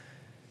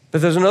 But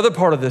there's another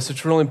part of this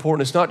that's really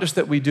important. It's not just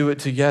that we do it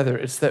together.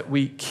 It's that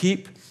we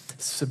keep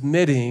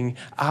submitting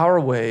our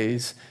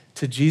ways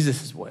to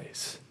Jesus'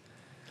 ways.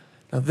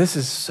 Now, this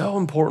is so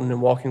important in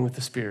walking with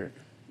the Spirit.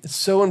 It's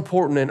so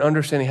important in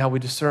understanding how we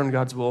discern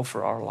God's will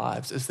for our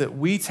lives, is that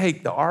we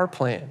take our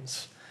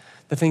plans,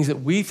 the things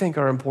that we think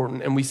are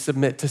important, and we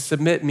submit. To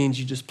submit means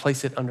you just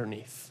place it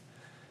underneath.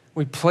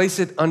 We place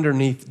it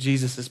underneath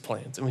Jesus'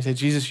 plans. And we say,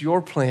 Jesus,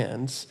 your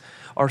plans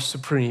are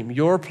supreme.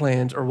 Your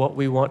plans are what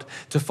we want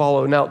to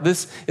follow. Now,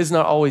 this is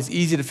not always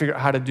easy to figure out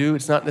how to do.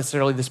 It's not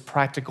necessarily this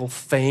practical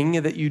thing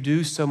that you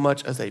do so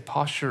much as a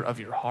posture of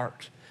your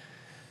heart.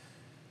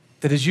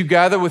 That as you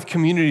gather with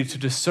community to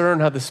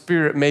discern how the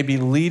Spirit may be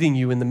leading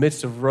you in the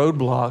midst of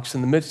roadblocks,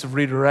 in the midst of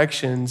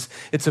redirections,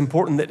 it's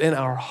important that in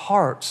our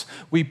hearts,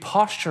 we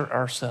posture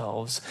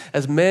ourselves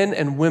as men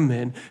and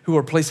women who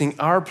are placing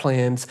our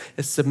plans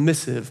as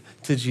submissive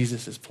to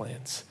Jesus'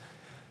 plans.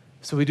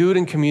 So we do it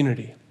in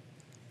community.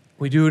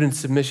 We do it in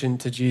submission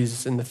to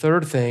Jesus. And the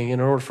third thing, in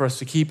order for us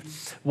to keep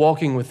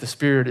walking with the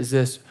Spirit, is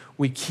this: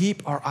 we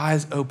keep our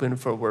eyes open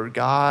for where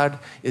God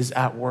is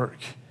at work.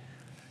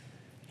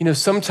 You know,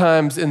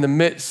 sometimes in the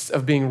midst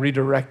of being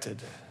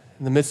redirected,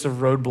 in the midst of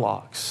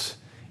roadblocks,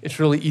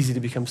 it's really easy to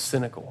become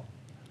cynical.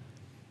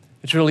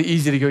 It's really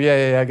easy to go,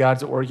 yeah,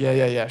 God's at work,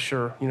 yeah,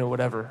 sure,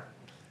 whatever.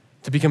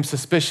 To become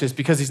suspicious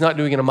because he's not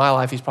doing it in my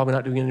life, he's probably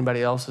not doing it in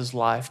anybody else's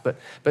life. But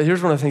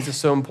here's one of the things that's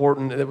so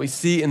important that we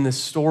see in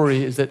this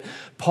story is that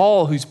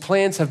Paul, whose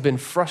plans have been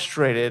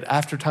frustrated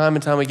after time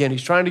and time again,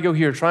 he's trying to go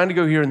here,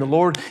 and the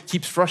Lord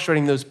keeps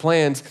frustrating those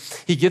plans.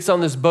 He gets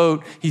on this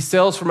boat, he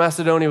sails for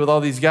Macedonia with all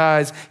these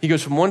guys, he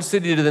goes from one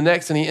city to the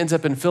next and he ends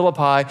up in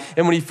Philippi.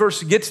 And when he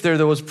first gets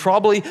there was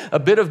probably a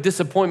bit of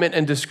disappointment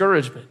and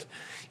discouragement.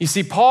 You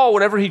see, Paul,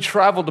 whenever he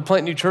traveled to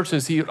plant new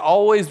churches,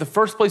 the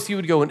first place he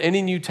would go in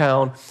any new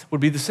town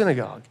would be the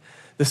synagogue.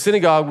 The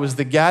synagogue was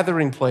the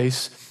gathering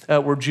place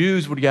where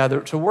Jews would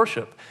gather to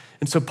worship.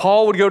 And so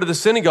Paul would go to the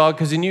synagogue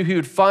because he knew he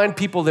would find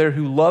people there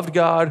who loved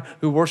God,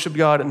 who worshiped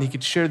God, and he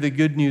could share the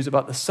good news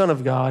about the Son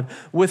of God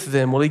with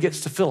them. Well, he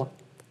gets to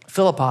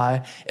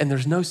Philippi, and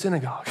there's no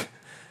synagogue.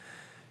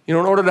 In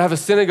order to have a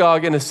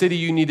synagogue in a city,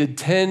 you needed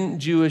 10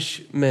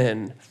 Jewish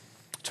men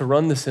to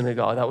run the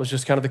synagogue. That was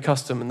just kind of the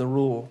custom and the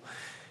rule.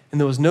 And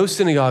there was no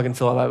synagogue in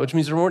Philippi, which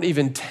means there weren't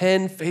even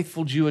 10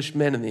 faithful Jewish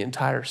men in the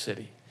entire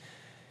city.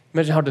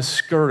 Imagine how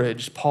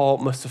discouraged Paul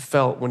must have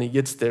felt when he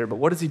gets there. But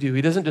what does he do?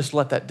 He doesn't just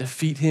let that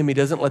defeat him. He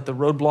doesn't let the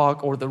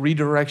roadblock or the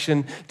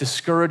redirection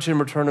discourage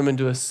him or turn him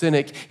into a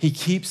cynic. He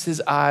keeps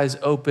his eyes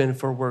open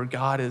for where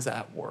God is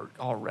at work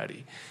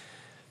already.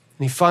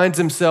 And he finds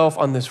himself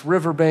on this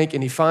riverbank,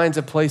 and he finds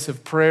a place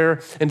of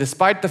prayer. And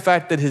despite the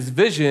fact that his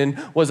vision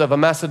was of a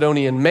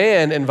Macedonian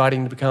man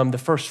inviting to become, the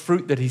first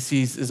fruit that he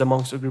sees is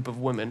amongst a group of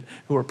women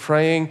who are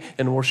praying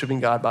and worshiping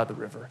God by the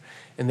river.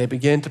 And they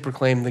begin to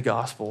proclaim the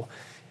gospel.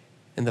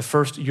 And the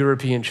first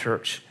European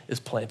church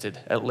is planted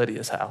at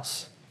Lydia's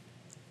house.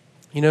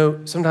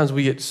 Sometimes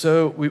we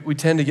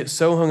tend to get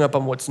so hung up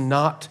on what's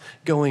not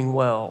going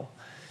well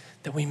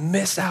that we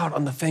miss out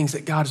on the things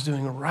that God's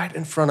doing right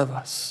in front of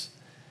us.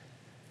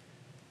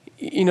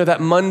 That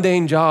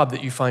mundane job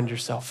that you find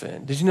yourself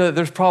in. Did you know that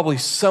there's probably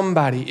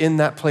somebody in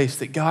that place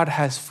that God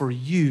has for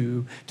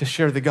you to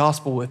share the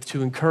gospel with,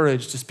 to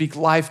encourage, to speak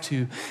life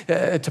to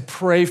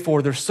pray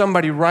for? There's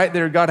somebody right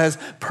there. God has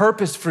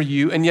purpose for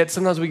you, and yet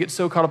sometimes we get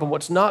so caught up on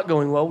what's not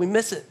going well, we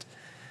miss it.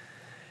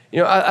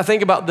 I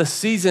think about the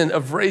season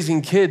of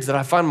raising kids that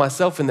I find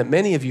myself in, that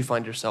many of you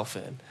find yourself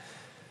in.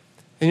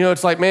 And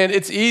it's like, man,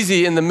 it's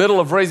easy in the middle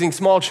of raising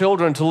small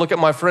children to look at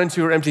my friends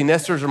who are empty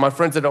nesters or my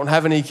friends that don't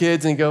have any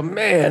kids and go,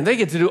 man, they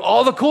get to do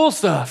all the cool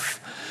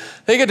stuff.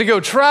 They get to go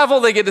travel.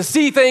 They get to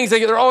see things.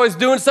 They're always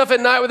doing stuff at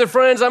night with their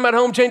friends. I'm at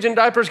home changing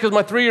diapers because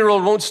my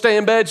 3-year-old won't stay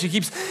in bed. She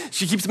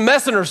keeps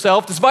messing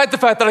herself, despite the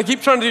fact that I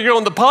keep trying to go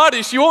on the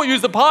potty. She won't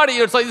use the potty.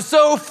 It's like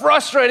so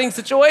frustrating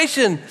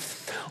situation.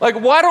 Like,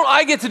 why don't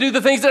I get to do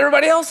the things that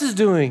everybody else is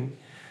doing?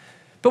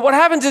 But what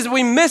happens is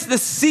we miss the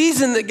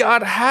season that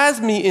God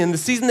has me in. The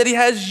season that he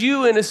has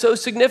you in is so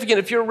significant.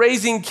 If you're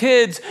raising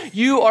kids,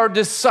 you are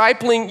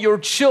discipling your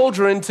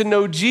children to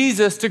know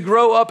Jesus, to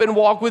grow up and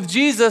walk with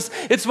Jesus.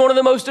 It's one of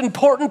the most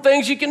important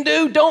things you can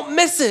do. Don't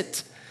miss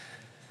it.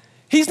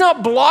 He's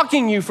not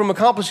blocking you from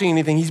accomplishing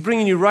anything. He's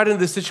bringing you right into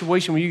this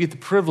situation where you get the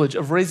privilege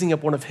of raising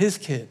up one of his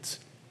kids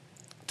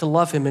to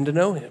love him and to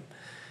know him.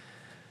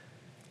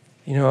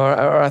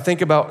 Or I think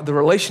about the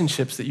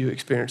relationships that you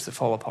experience that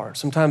fall apart.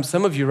 Sometimes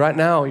some of you right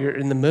now, you're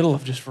in the middle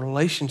of just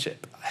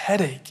relationship, a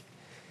headache.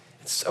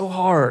 It's so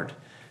hard.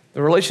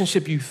 The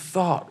relationship you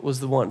thought was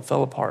the one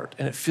fell apart,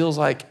 and it feels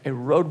like a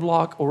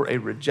roadblock or a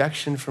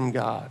rejection from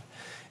God.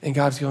 And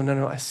God's going,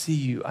 no, I see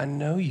you. I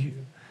know you.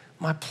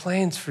 My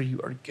plans for you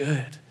are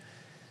good.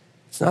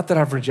 It's not that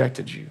I've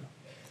rejected you.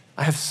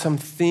 I have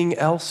something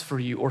else for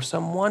you or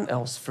someone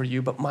else for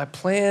you, but my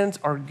plans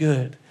are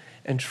good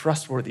and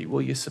trustworthy.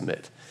 Will you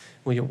submit?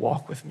 Will you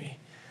walk with me?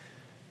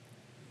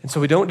 And so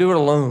we don't do it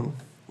alone.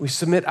 We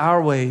submit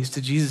our ways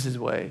to Jesus'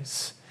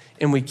 ways,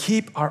 and we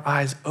keep our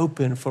eyes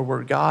open for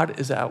where God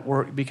is at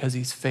work because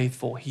he's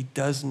faithful. He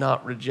does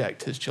not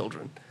reject his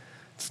children.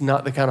 It's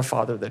not the kind of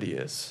father that he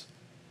is.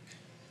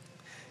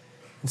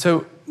 And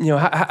so,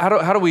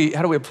 how do we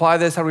apply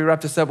this? How do we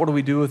wrap this up? What do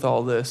we do with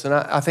all this? And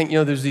I think,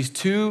 there's these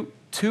two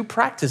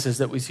practices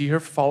that we see here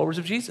for followers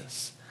of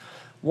Jesus.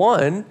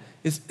 One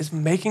is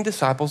making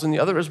disciples, and the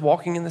other is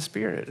walking in the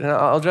Spirit. And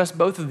I'll address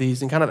both of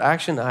these in kind of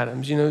action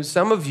items.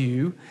 Some of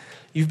you've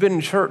been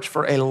in church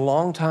for a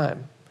long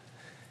time,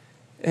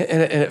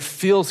 and it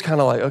feels kind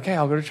of like, okay,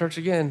 I'll go to church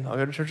again.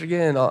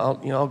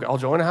 I'll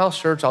join a house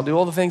church. I'll do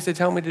all the things they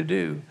tell me to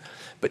do.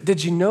 But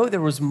did you know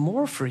there was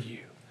more for you?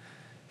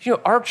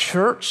 Our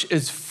church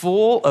is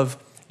full of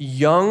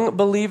young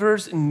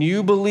believers,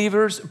 new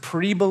believers,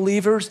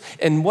 pre-believers,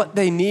 and what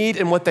they need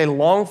and what they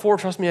long for.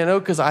 Trust me, I know,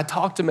 because I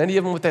talk to many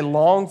of them. What they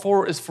long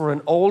for is for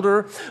an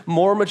older,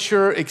 more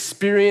mature,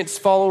 experienced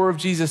follower of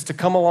Jesus to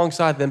come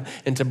alongside them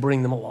and to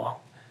bring them along,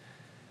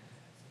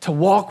 to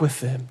walk with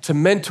them, to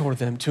mentor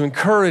them, to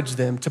encourage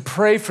them, to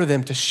pray for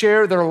them, to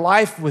share their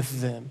life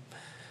with them.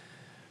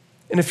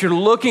 And if you're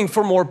looking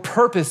for more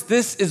purpose,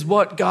 this is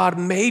what God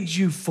made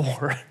you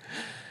for.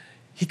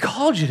 He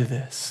called you to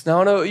this. Now,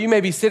 I know you may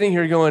be sitting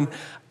here going,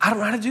 I don't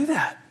know how to do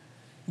that.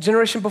 The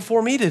generation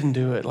before me didn't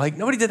do it. Like,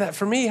 nobody did that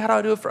for me. How do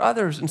I do it for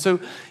others? And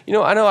so,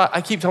 I know I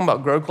keep talking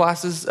about grow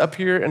classes up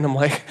here, and I'm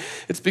like,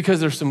 it's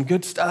because there's some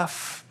good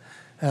stuff.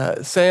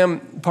 Sam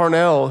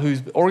Parnell,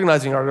 who's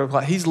organizing our grow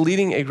class, he's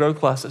leading a grow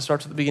class that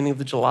starts at the beginning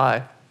of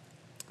July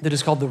that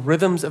is called The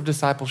Rhythms of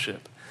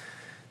Discipleship.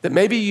 That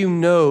maybe you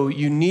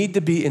need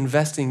to be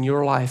investing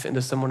your life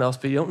into someone else,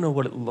 but you don't know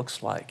what it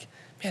looks like.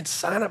 Man,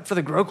 sign up for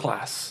the grow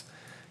class.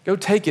 Go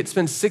take it.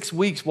 Spend 6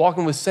 weeks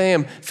walking with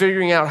Sam,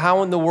 figuring out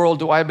how in the world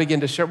do I begin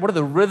to share, what are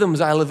the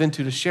rhythms I live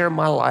into to share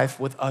my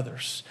life with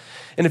others.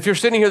 And if you're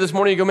sitting here this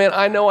morning, you go, man,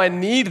 I know I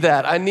need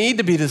that. I need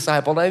to be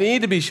discipled. I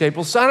need to be shaped.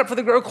 Well, sign up for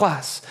the Grow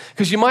class,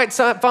 because you might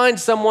find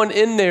someone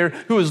in there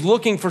who is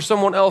looking for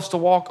someone else to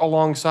walk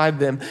alongside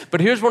them. But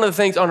here's one of the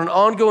things on an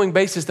ongoing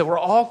basis that we're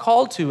all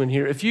called to in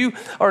here. If you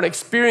are an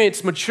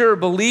experienced, mature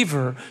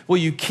believer, will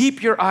you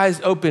keep your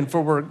eyes open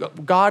for where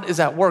God is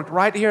at work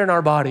right here in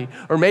our body,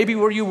 or maybe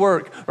where you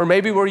work, or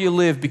maybe where you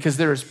live, because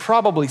there is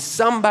probably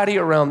somebody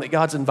around that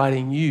God's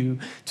inviting you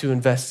to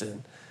invest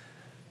in,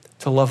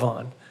 to love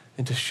on,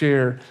 and to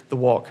share the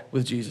walk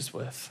with Jesus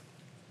with.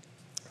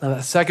 Now,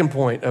 that second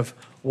point of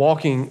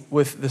walking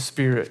with the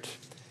Spirit,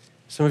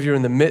 some of you are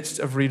in the midst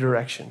of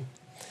redirection.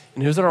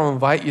 And here's what I'll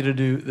invite you to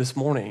do this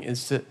morning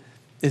is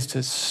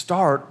to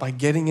start by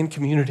getting in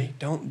community.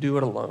 Don't do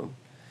it alone.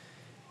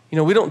 You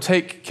know, we don't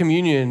take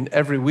communion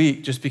every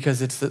week just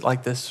because it's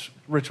like this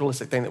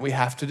ritualistic thing that we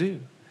have to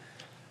do.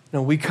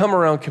 No, we come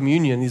around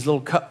communion, these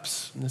little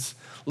cups, and this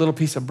little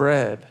piece of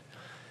bread,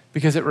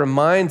 because it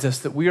reminds us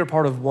that we are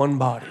part of one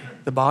body,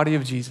 the body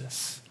of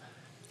Jesus.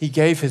 He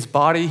gave his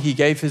body, he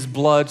gave his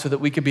blood so that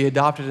we could be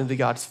adopted into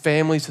God's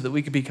family, so that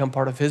we could become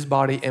part of his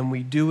body, and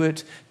we do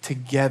it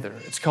together.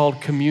 It's called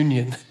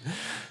communion.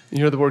 You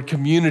hear the word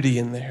community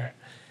in there.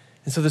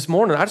 And so this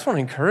morning, I just want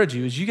to encourage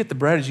you, as you get the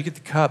bread, as you get the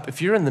cup,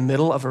 if you're in the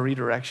middle of a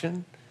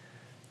redirection,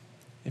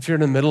 if you're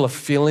in the middle of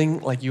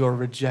feeling like you are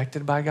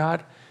rejected by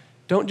God,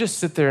 don't just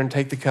sit there and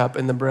take the cup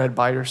and the bread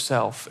by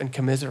yourself and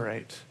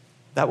commiserate.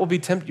 That will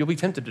be you'll be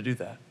tempted to do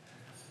that.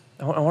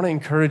 I want to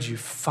encourage you,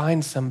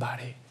 find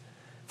somebody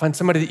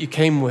that you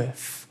came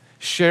with,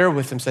 share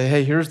with them, say,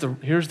 hey, here's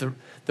the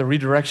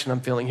redirection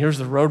I'm feeling, here's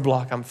the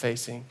roadblock I'm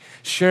facing.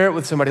 Share it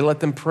with somebody, let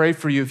them pray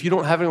for you. If you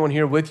don't have anyone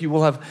here with you,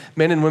 we'll have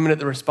men and women at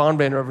the Respond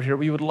banner over here.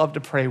 We would love to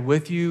pray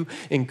with you,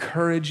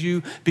 encourage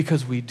you,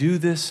 because we do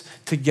this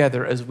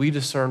together as we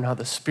discern how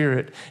the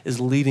Spirit is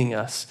leading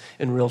us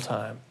in real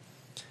time.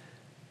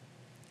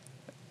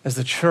 As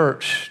the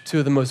church, two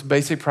of the most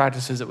basic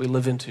practices that we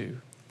live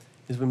into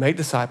is we make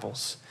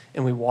disciples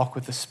and we walk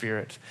with the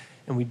Spirit,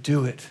 and we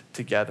do it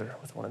together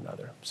with one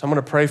another. So I'm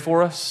going to pray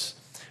for us.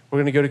 We're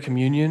going to go to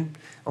communion.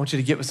 I want you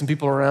to get with some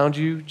people around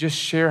you. Just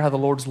share how the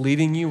Lord's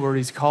leading you, where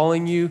he's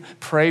calling you.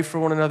 Pray for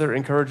one another,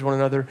 encourage one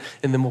another,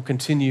 and then we'll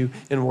continue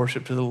in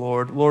worship to the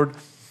Lord. Lord,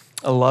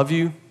 I love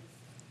you.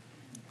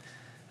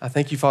 I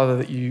thank you, Father,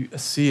 that you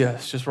see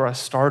us just where I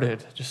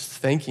started, just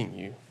thanking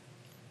you.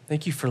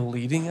 Thank you for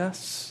leading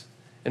us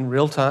in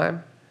real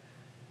time,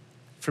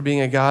 for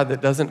being a God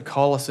that doesn't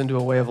call us into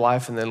a way of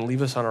life and then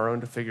leave us on our own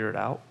to figure it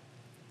out.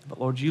 But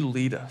Lord, you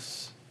lead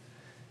us.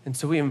 And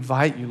so we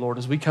invite you, Lord,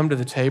 as we come to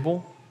the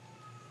table,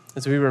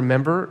 as we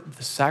remember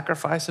the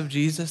sacrifice of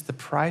Jesus, the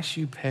price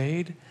you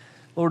paid,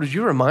 Lord, as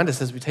you remind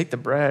us as we take the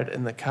bread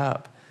and the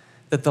cup,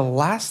 that the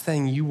last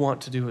thing you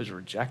want to do is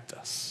reject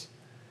us.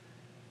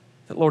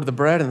 That, Lord, the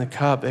bread and the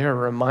cup, they are a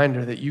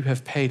reminder that you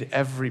have paid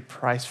every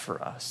price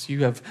for us.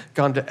 You have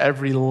gone to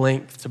every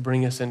length to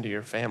bring us into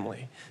your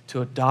family,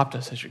 to adopt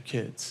us as your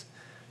kids.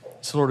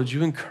 So, Lord, would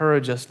you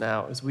encourage us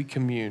now as we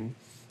commune,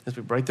 as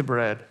we break the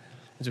bread,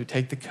 as we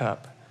take the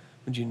cup,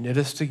 would you knit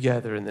us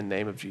together in the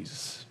name of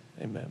Jesus?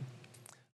 Amen.